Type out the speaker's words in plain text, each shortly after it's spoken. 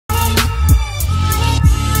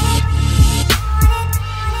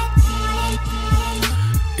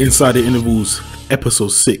Inside the Intervals, episode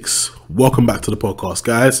 6. Welcome back to the podcast,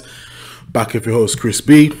 guys. Back with your host, Chris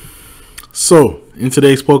B. So, in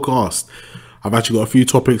today's podcast, I've actually got a few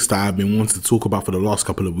topics that I've been wanting to talk about for the last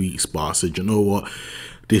couple of weeks, but I said, you know what,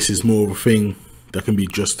 this is more of a thing that can be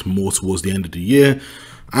just more towards the end of the year,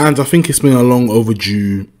 and I think it's been a long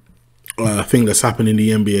overdue thing that's happened in the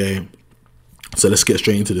NBA, so let's get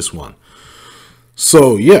straight into this one.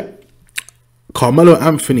 So, yeah. Carmelo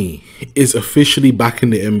Anthony is officially back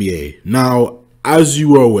in the NBA. Now, as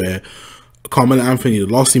you are aware, Carmelo Anthony, the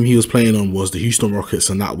last team he was playing on was the Houston Rockets,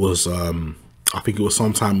 and that was, I think it was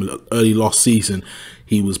sometime early last season.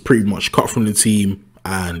 He was pretty much cut from the team,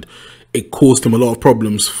 and it caused him a lot of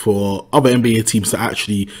problems for other NBA teams to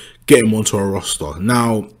actually get him onto a roster.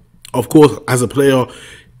 Now, of course, as a player,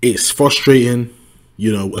 it's frustrating,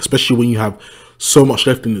 you know, especially when you have so much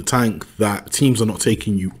left in the tank that teams are not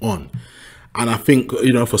taking you on. And I think,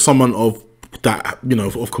 you know, for someone of that, you know,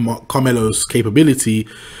 of Carmelo's capability,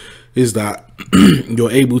 is that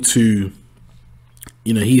you're able to,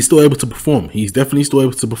 you know, he's still able to perform. He's definitely still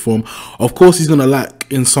able to perform. Of course, he's going to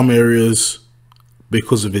lack in some areas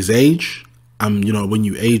because of his age. And, you know, when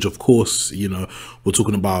you age, of course, you know, we're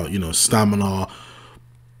talking about, you know, stamina,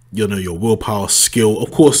 you know, your willpower, skill.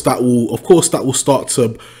 Of course, that will start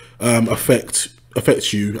to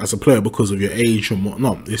affect you as a player because of your age and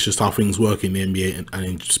whatnot. It's just how things work in the NBA and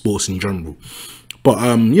in sports in general. But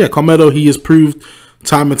yeah, Carmelo, he has proved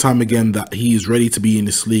time and time again that he is ready to be in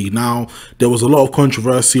this league. Now, there was a lot of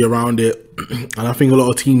controversy around it, and I think a lot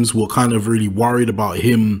of teams were kind of really worried about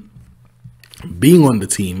him being on the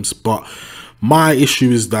teams. But my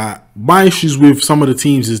issues with some of the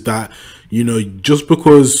teams is that, you know, just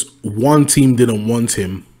because one team didn't want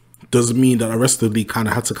him doesn't mean that the rest of the league kind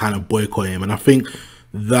of had to kind of boycott him. And I think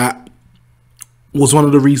that was one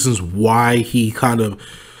of the reasons why he kind of,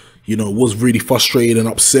 you know, was really frustrated and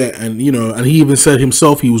upset. And, you know, and he even said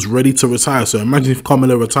himself he was ready to retire. So imagine if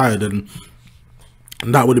Carmelo retired, and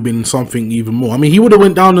that would have been something even more. I mean, he would have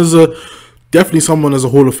went down as definitely someone as a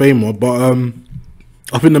Hall of Famer. But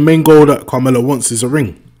I think the main goal that Carmelo wants is a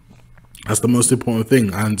ring. That's the most important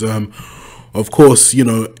thing. And of course, you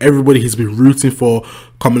know, everybody has been rooting for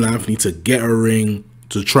Carmelo Anthony to get a ring,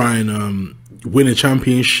 to try and win a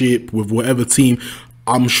championship with whatever team.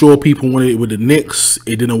 I'm sure people wanted it with the Knicks.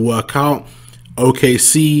 It didn't work out.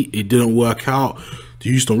 OKC, it didn't work out. The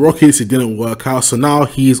Houston Rockets, it didn't work out. So now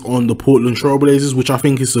he's on the Portland Trailblazers, which I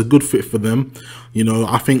think is a good fit for them. You know,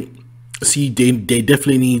 I think, see, they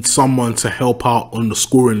definitely need someone to help out on the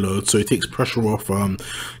scoring load, so it takes pressure off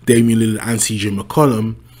Damian Lillard and CJ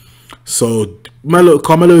McCollum. So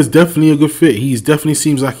Carmelo is definitely a good fit. He definitely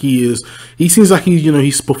seems like he is. He seems like you know,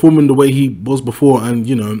 he's performing the way he was before, and,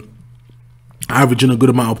 you know, averaging a good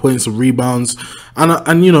amount of points and rebounds,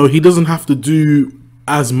 and you know, he doesn't have to do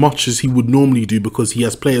as much as he would normally do because he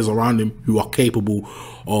has players around him who are capable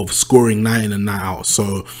of scoring night in and night out.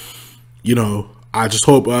 So, you know, I just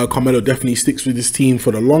hope Carmelo definitely sticks with this team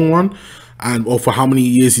for the long run, or for how many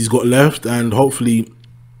years he's got left, and hopefully,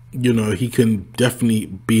 you know, he can definitely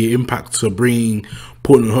be an impact to bringing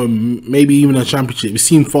Portland home, maybe even a championship.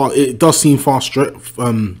 It does seem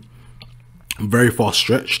very far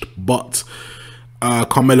stretched, but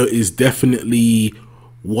Carmelo is definitely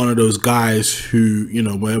one of those guys who, you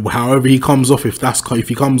know, however he comes off, if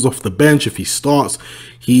he comes off the bench, if he starts,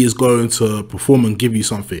 he is going to perform and give you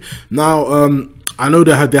something. Now, I know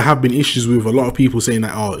there have been issues with a lot of people saying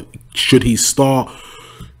that, oh, should he start?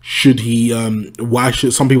 Should he,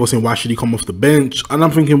 some people are saying, why should he come off the bench? And I'm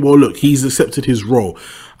thinking, well, look, he's accepted his role.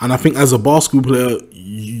 And I think as a basketball player,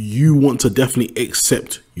 you want to definitely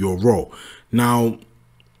accept your role. Now,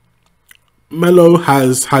 Melo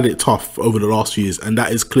has had it tough over the last few years, and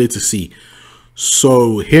that is clear to see.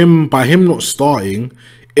 So by him not starting,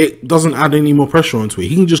 it doesn't add any more pressure onto it.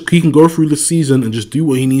 He can go through the season and just do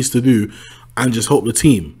what he needs to do and just help the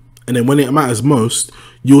team. And then when it matters most,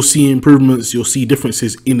 you'll see improvements, you'll see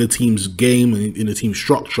differences in the team's game and in the team's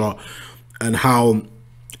structure and how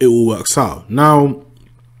it all works out. Now,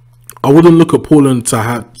 I wouldn't look at Portland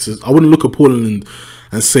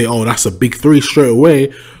and say, oh, that's a big three straight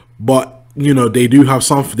away. But, you know, they do have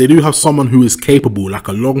someone who is capable, like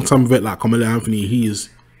a long-term vet like Carmelo Anthony. He is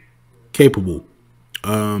capable.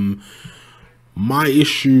 My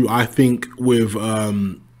issue, I think, with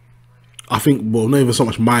well, not even so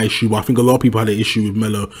much my issue, but I think a lot of people had an issue with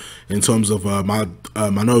Melo in terms of I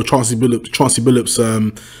know Chauncey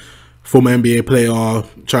Billups former NBA player,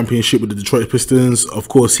 championship with the Detroit Pistons. Of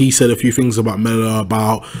course, he said a few things about Melo,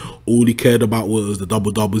 about all he cared about was the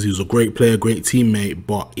double-doubles. He was a great player, great teammate,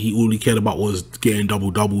 but all he cared about was getting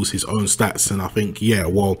double-doubles, his own stats. And I think, yeah,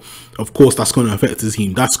 well, of course, that's going to affect the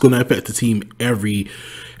team. That's going to affect the team every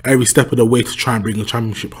step of the way to try and bring a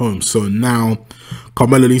championship home. So now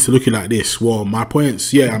Carmelo needs to look at it like this. Well, my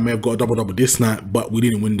points, yeah, I may have got a double-double this night, but we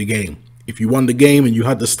didn't win the game. If you won the game and you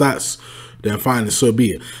had the stats, then fine, so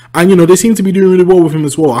be it. And you know, they seem to be doing really well with him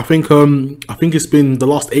as well. I think it's been the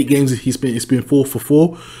last 8 games it's been 4 for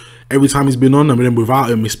 4 every time he's been on, and then without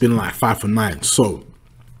him it's been like 5 for 9. So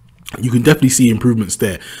you can definitely see improvements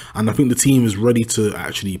there, and I think the team is ready to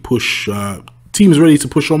actually push. Team is ready to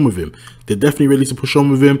push on with him. They're definitely ready to push on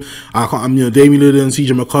with him. You know, Damian Lillard and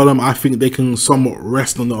CJ McCollum, I think they can somewhat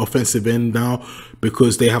rest on the offensive end now,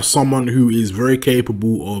 because they have someone who is very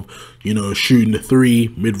capable of, you know, shooting the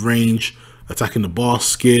 3, mid-range, attacking the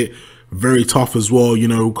basket, very tough as well. You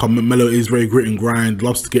know, Melo is very grit and grind,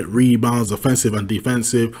 loves to get rebounds, offensive and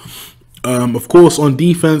defensive. Of course, on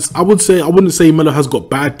defense, I wouldn't say Melo has got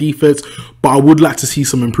bad defense, but I would like to see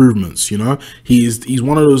some improvements. You know, he's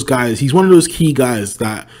one of those guys. He's one of those key guys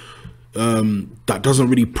that that doesn't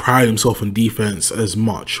really pride himself in defense as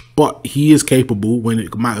much, but he is capable when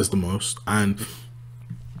it matters the most. And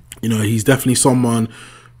you know, he's definitely someone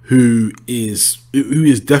who is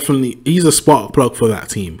definitely, he's a spark plug for that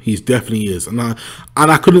team. He definitely is, and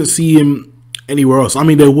I couldn't see him anywhere else. I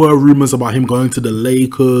mean, there were rumors about him going to the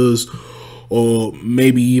Lakers or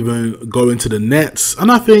maybe even going to the Nets,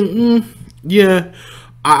 and I think, yeah,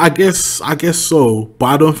 I guess so, but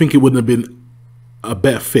I don't think it would have been a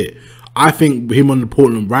better fit. I think him on the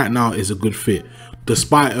Portland right now is a good fit,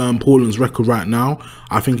 despite Portland's record right now.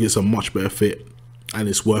 I think it's a much better fit, and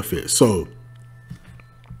it's worth it. So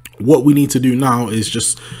what we need to do now is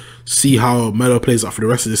just see how Melo plays out for the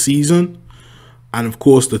rest of the season, and of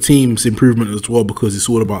course the team's improvement as well, because it's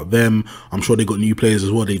all about them. I'm sure they got new players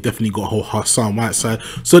as well. They definitely got Hassan Whiteside,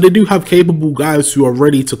 so they do have capable guys who are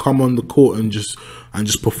ready to come on the court and just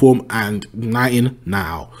perform and night in, night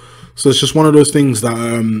out. So it's just one of those things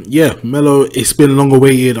that, yeah, Melo, it's been long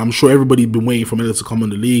awaited. I'm sure everybody's been waiting for Melo to come on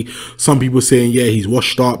the league. Some people saying, yeah, he's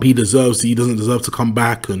washed up, he doesn't deserve to come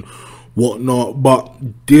back and whatnot. But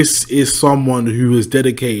this is someone who has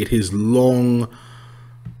dedicated his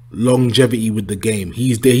longevity with the game.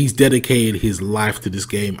 He's dedicated his life to this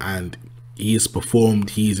game, and he has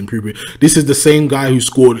performed. He's improved. This is the same guy who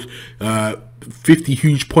scored 50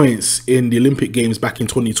 huge points in the Olympic Games back in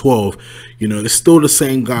 2012. You know, it's still the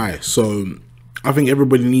same guy. So I think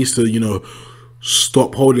everybody needs to, you know,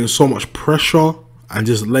 stop holding so much pressure and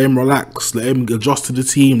just let him relax, let him adjust to the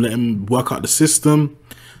team, let him work out the system.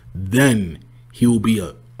 Then he will be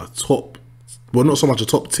a top, well, not so much a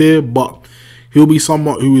top tier, but he'll be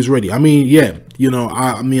someone who is ready. I mean, yeah, you know,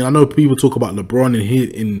 I mean, I know people talk about LeBron,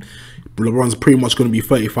 and LeBron's pretty much going to be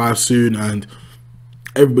 35 soon, and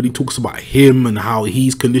everybody talks about him and how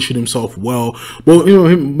he's conditioned himself well. Well, you know,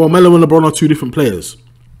 Melo and LeBron are 2 different players,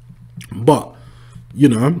 but you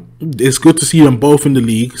know, it's good to see them both in the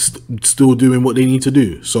league, still doing what they need to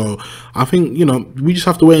do. So I think, you know, we just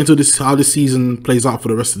have to wait until how this season plays out for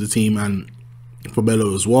the rest of the team, and for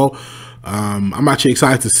Melo as well. I'm actually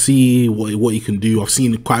excited to see what he can do. I've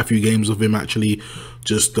seen quite a few games of him actually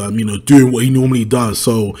just you know, doing what he normally does.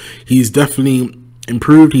 So he's definitely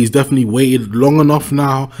improved. He's definitely waited long enough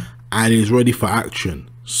now, and he's ready for action.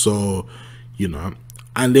 So, you know,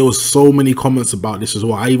 and there was so many comments about this as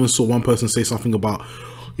well. I even saw one person say something about,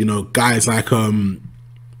 you know, guys like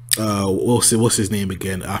what's his name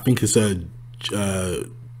again? I think it's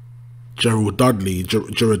Jared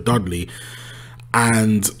Dudley,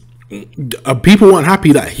 and people weren't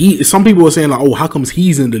happy that some people were saying like, oh, how comes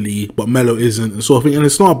he's in the league but Melo isn't, and sort of thing. And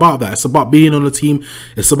it's not about that. It's about being on the team.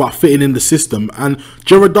 It's about fitting in the system. And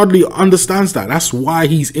Jared Dudley understands that. That's why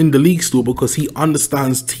he's in the league still, because he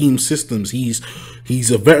understands team systems. He's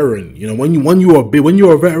a veteran. You know, when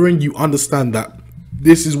you're a veteran, you understand that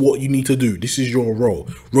this is what you need to do. This is your role,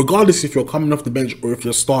 regardless if you're coming off the bench or if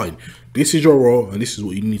you're starting. This is your role, and this is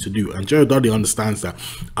what you need to do. And Jared Dudley understands that.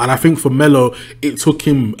 And I think for Melo, it took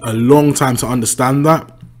him a long time to understand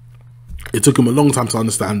that.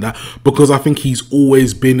 Because I think he's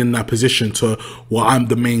always been in that position to, well, I'm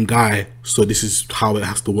the main guy, so this is how it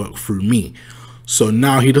has to work through me. So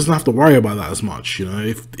now he doesn't have to worry about that as much. You know,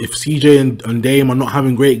 if CJ and Dame are not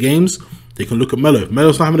having great games, they can look at Melo. If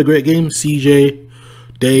Melo's not having a great game, CJ,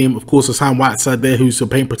 Dame, of course, Hassan Whiteside there, who's a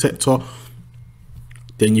paint protector,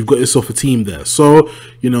 then you've got yourself a team there. So,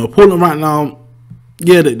 you know, Portland right now,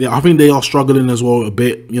 yeah, I think they are struggling as well a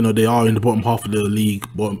bit. You know, they are in the bottom half of the league,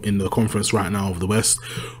 in the conference right now of the West.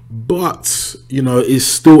 But you know, it's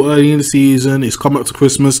still early in the season. It's coming up to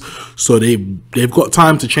Christmas, so they've got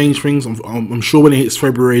time to change things. I'm sure when it hits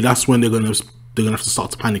February, that's when they're gonna have to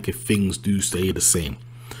start to panic if things do stay the same.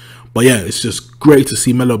 But yeah, it's just great to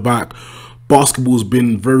see Melo back. Basketball's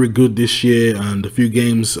been very good this year and a few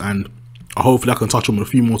games, and hopefully I can touch on a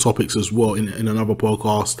few more topics as well in another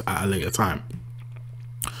podcast at a later time.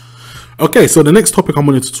 Okay, so the next topic I'm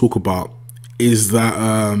wanting to talk about is that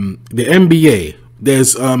the NBA.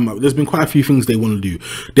 There's been quite a few things they want to do.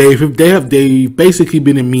 They've basically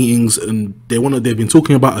been in meetings and they've been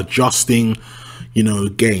talking about adjusting, you know,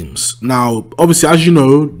 games. Now, obviously, as you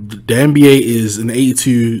know, the NBA is an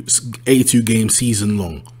 82 game season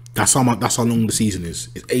long. That's how long the season is.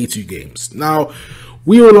 It's 82 games. Now,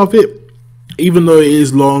 we all love it, even though it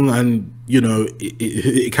is long and you know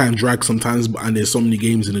it can drag sometimes. And there's so many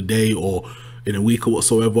games in a day or in a week or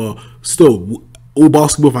whatsoever. Still, all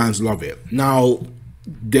basketball fans love it. Now,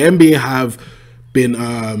 the NBA have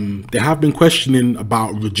been questioning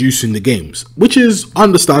about reducing the games, which is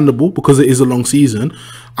understandable because it is a long season,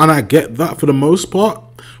 and I get that for the most part.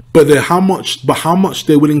 But how much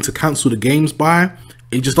they're willing to cancel the games by,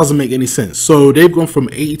 it just doesn't make any sense. So they've gone from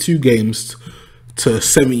 82 games to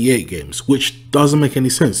 78 games, which doesn't make any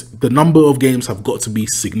sense. The number of games have got to be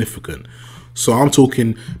significant. So I'm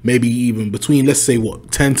talking maybe even between, let's say,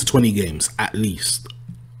 10 to 20 games at least.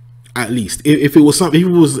 If it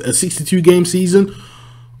was a 62 game season,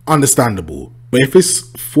 understandable. But if it's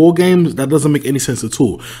 4 games, that doesn't make any sense at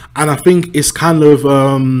all. And I think it's kind of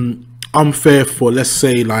unfair for, let's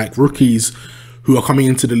say, like rookies who are coming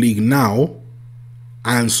into the league now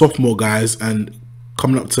and sophomore guys and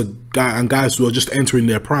coming up to guys who are just entering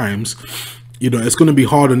their primes. You know, it's going to be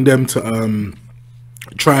hard on them to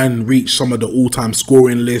try and reach some of the all-time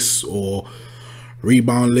scoring lists or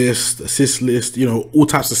rebound list, assist list, you know, all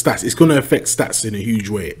types of stats. It's going to affect stats in a huge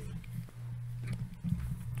way.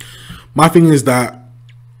 My thing is that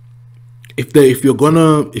if you're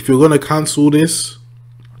gonna cancel this,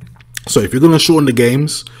 so if you're gonna shorten the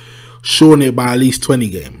games, shorten it by at least 20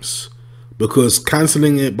 games, because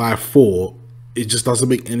canceling it by 4, it just doesn't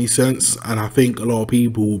make any sense. And I think a lot of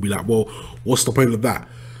people will be like, well, what's the point of that?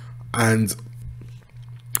 And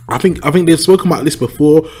I think they've spoken about this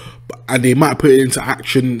before, and they might put it into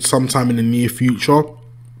action sometime in the near future.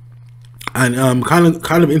 And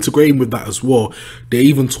kind of integrating with that as well, they're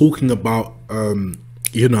even talking about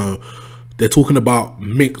you know, they're talking about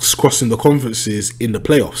mix crossing the conferences in the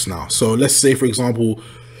playoffs now. So let's say, for example,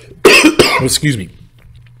 excuse me,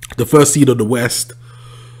 the 1st seed of the West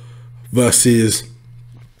versus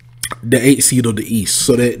the 8th seed of the East.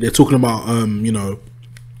 So they're talking about you know,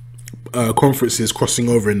 conferences crossing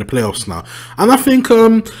over in the playoffs now. And I think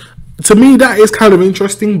to me that is kind of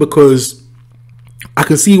interesting, because I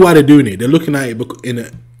can see why they're doing it. They're looking at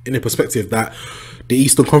it in a perspective that the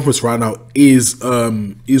Eastern Conference right now is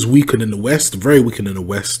weaker than the West, very weaker than the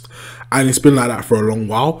West, and it's been like that for a long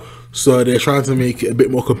while. So they're trying to make it a bit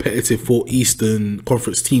more competitive for Eastern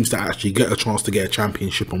Conference teams to actually get a chance to get a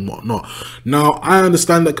championship and whatnot. Now, I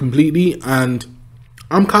understand that completely, and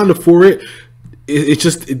I'm kind of for it. It's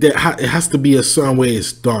just it has to be a certain way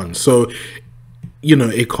it's done. So, you know,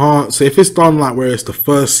 it can't. So if it's done like where it's the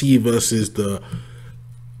 1st seed versus the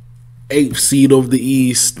 8th seed of the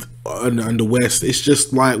East and the West, it's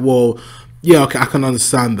just like, well, yeah, okay, I can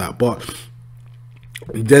understand that. But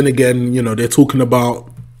then again, you know, they're talking about,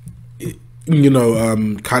 you know,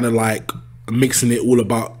 kind of like mixing it all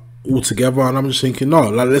together, and I'm just thinking, no,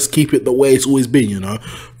 like, let's keep it the way it's always been, you know,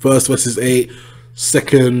 1st versus 8th,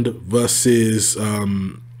 2nd versus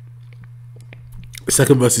 7th,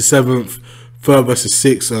 3rd versus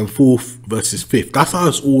 6th, and 4th versus 5th. That's how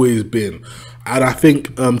it's always been. And I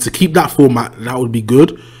think to keep that format, that would be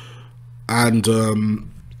good. And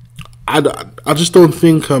I just don't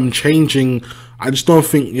think changing. I just don't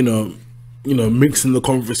think, you know, mixing the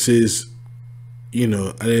conferences, you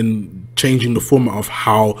know, and then changing the format of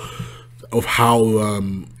how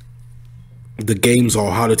the games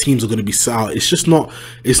are, how the teams are going to be set out. It's not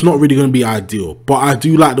really going to be ideal. But I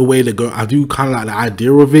do like the way they go. I do kind of like the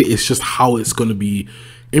idea of it. It's just how it's going to be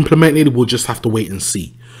implemented. We'll just have to wait and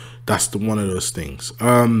see. That's one of those things.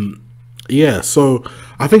 Yeah, so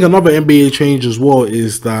I think another NBA change as well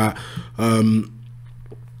is that the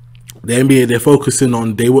NBA, they're focusing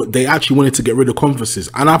on, they actually wanted to get rid of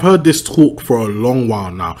conferences, and I've heard this talk for a long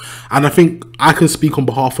while now, and I think I can speak on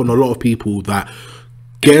behalf of a lot of people that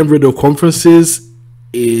getting rid of conferences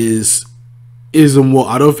isn't what,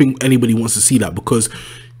 I don't think anybody wants to see that, because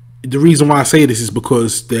the reason why I say this is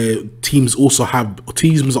because their teams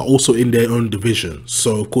are also in their own division.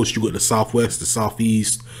 So of course you got the Southwest, the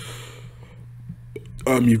Southeast,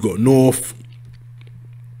 You've got North.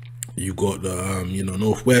 You got the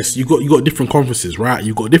Northwest. You got different conferences, right?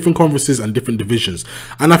 You got different conferences and different divisions,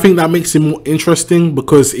 and I think that makes it more interesting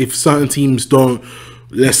because if certain teams don't,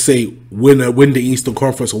 let's say, win the Eastern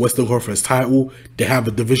Conference or Western Conference title, they have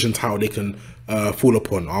a division title they can fall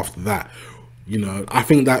upon after that. I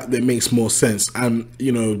think that makes more sense. And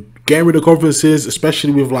getting rid of conferences,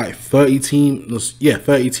 especially with like 30 teams,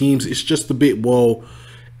 30 teams, it's just a bit, well,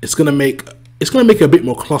 it's gonna make it a bit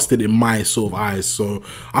more clustered in my sort of eyes. So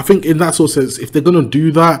I think in that sort of sense, if they're gonna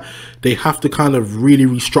do that, they have to kind of really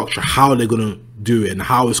restructure how they're gonna do it and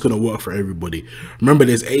how it's gonna work for everybody. Remember,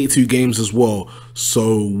 there's 82 games as well.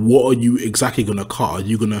 So what are you exactly gonna cut? Are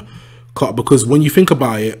you gonna cut? Because when you think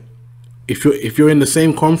about it, if you're in the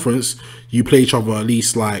same conference, you play each other at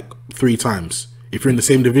least like 3 times. If you're in the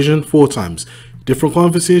same division, 4 times. Different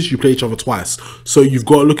conferences, you play each other twice. So you've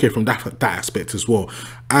got to look at it from that aspect as well.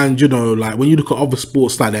 And like when you look at other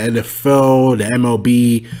sports like the NFL, the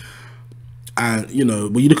MLB, and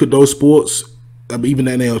when you look at those sports, even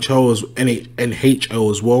the NHL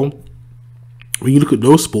as well. When you look at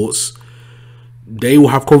those sports, they will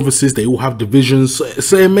have conferences, they will have divisions.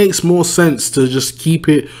 So it makes more sense to just keep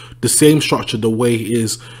it the same structure the way it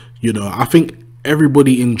is. I think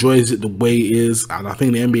everybody enjoys it the way it is, and I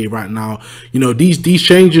think the NBA right now, these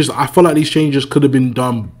changes, I feel like these changes could have been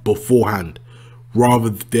done beforehand rather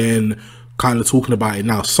than kind of talking about it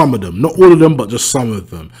now. Some of them, not all of them, but just some of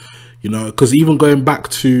them, because even going back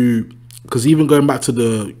to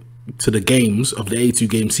the games of the 82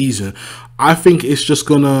 game season, I think it's just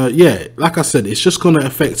gonna, like I said, it's just gonna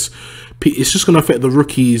affect the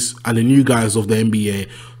rookies and the new guys of the NBA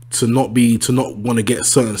to not want to get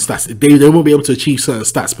certain stats. They won't be able to achieve certain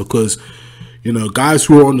stats because guys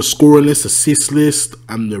who are on the scoring list, assist list,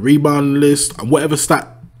 and the rebound list, and whatever stat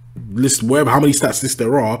list, how many stats lists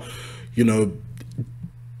there are,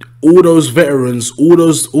 all those veterans, all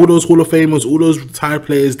those Hall of Famers, all those retired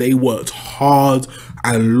players, they worked hard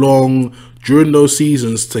and long during those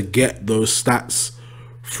seasons to get those stats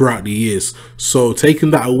throughout the years. So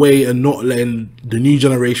taking that away and not letting the new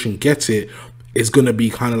generation get it is going to be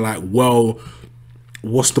kind of like, well,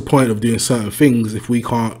 what's the point of doing certain things if we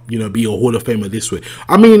can't, be a Hall of Famer this way?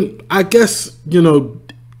 I mean, I guess,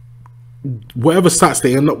 whatever stats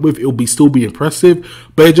they end up with, it'll still be impressive,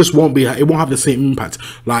 but it just won't have the same impact.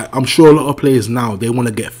 Like, I'm sure a lot of players now, they want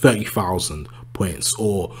to get 30,000 points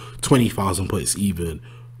or 20,000 points even,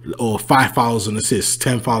 or 5,000 assists,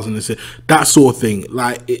 10,000 assists, that sort of thing.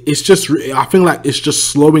 Like, it's just, I think like it's just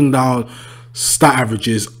slowing down stat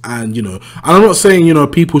averages. And and I'm not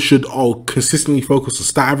saying people should consistently focus on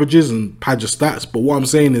stat averages and pad your stats, but what I'm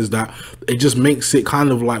saying is that it just makes it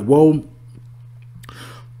kind of like, well,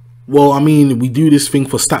 I mean, we do this thing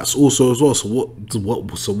for stats also as well.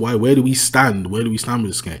 So where do we stand? Where do we stand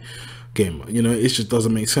with this game? It just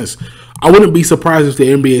doesn't make sense. I wouldn't be surprised if the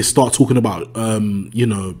NBA start talking about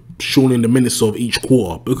shortening the minutes of each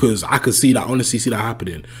quarter, because I could honestly see that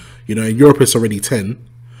happening. In Europe it's already 10.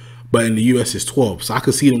 But in the US it's 12. So I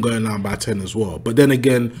could see them going down by 10 as well. But then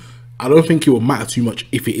again, I don't think it will matter too much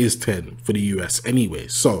if it is 10 for the US anyway.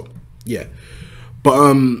 So, yeah.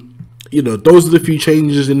 But, those are the few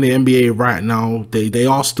changes in the NBA right now. They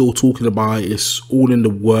are still talking about it. It's all in the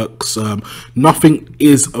works. Nothing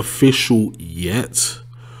is official yet.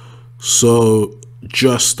 So,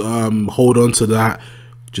 just hold on to that.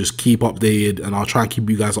 Just keep updated. And I'll try and keep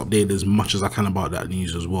you guys updated as much as I can about that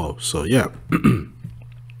news as well. So, yeah.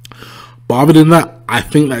 But other than that, I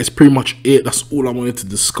think that is pretty much it. That's all I wanted to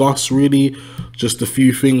discuss, really. Just a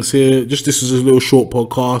few things here. This is a little short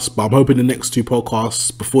podcast, but I'm hoping the next 2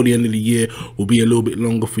 podcasts before the end of the year will be a little bit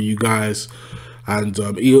longer for you guys. And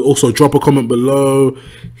also drop a comment below.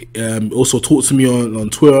 Also talk to me on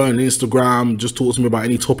Twitter and Instagram. Just talk to me about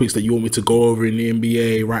any topics that you want me to go over in the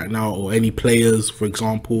NBA right now, or any players, for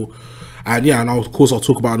example. And yeah, and of course I'll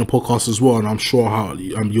talk about it in the podcast as well, and I'm sure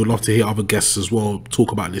you'll love to hear other guests as well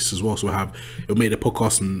talk about this as well, so it'll make the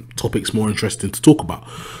podcast and topics more interesting to talk about.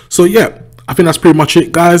 So yeah, I think that's pretty much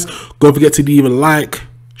it, guys. Don't forget to leave a like,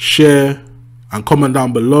 share, and comment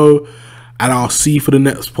down below, and I'll see you for the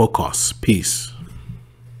next podcast. Peace.